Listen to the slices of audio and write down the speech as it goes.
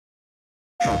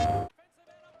Oh!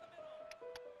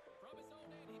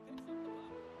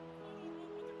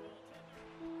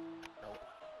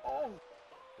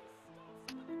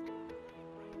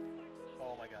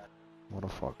 Oh my god. What a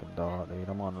fucking dot, dude.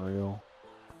 I'm unreal.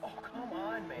 Oh, come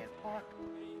on, man. Fuck.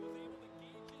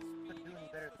 Could do any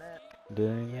better than that.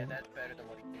 Dang. Yeah, that's better than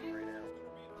what he's doing right now.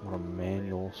 What a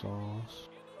manual sauce.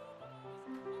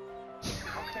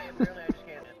 Okay, apparently I just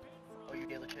can't. Oh, you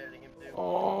daily chatted him too?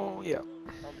 Oh, yeah.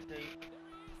 On the tape.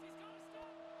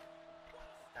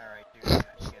 Alright, dude. I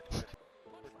just get to put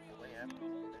it away after.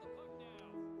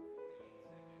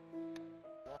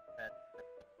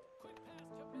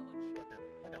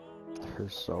 They're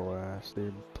so ass,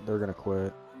 dude. They're gonna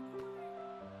quit.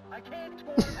 I can't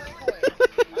score a breakaway!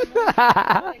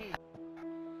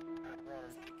 I'm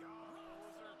losing.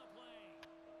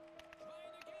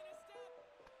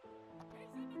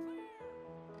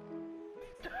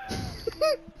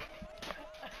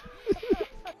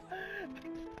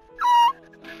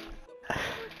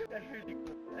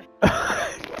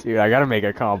 Dude, I gotta make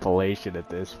a compilation at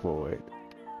this point.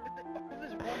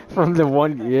 From the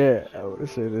one, yeah, I would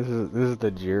say this is the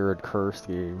Jared Curse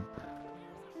game.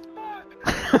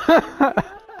 What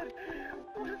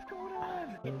is going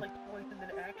on? Hit like twice and then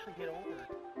actually get over.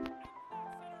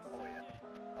 Oh yeah.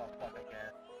 Oh fuck, I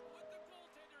can't.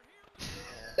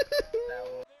 Yeah, that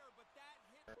was.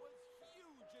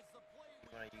 You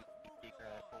wanna use speaker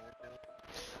on forward too?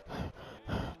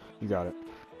 You got it.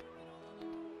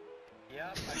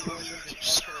 Yep, I told you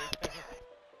this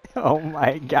Oh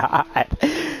my god.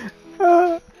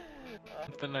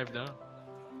 Nothing I've done.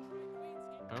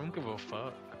 I don't give a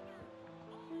fuck.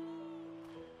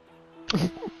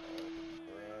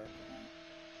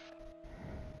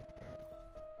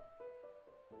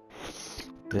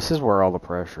 This is where all the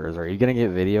pressure is. Are you gonna get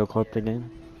video clipped again?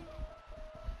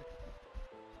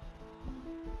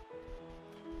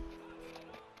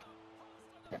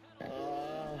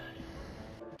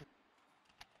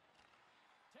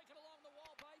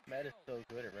 Matt is so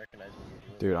good at recognizing what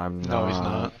you're doing. Dude, I'm not. No, he's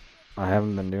not. I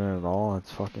haven't been doing it at all.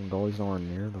 It's fucking goalie's nowhere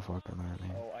near the fucking that,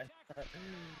 man. Oh, I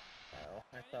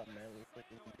thought Matt was like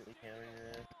immediately countering your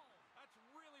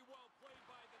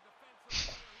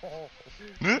ass. Oh.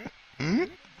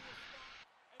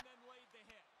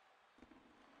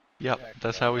 Yep,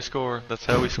 that's how we score. That's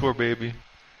how we score, baby.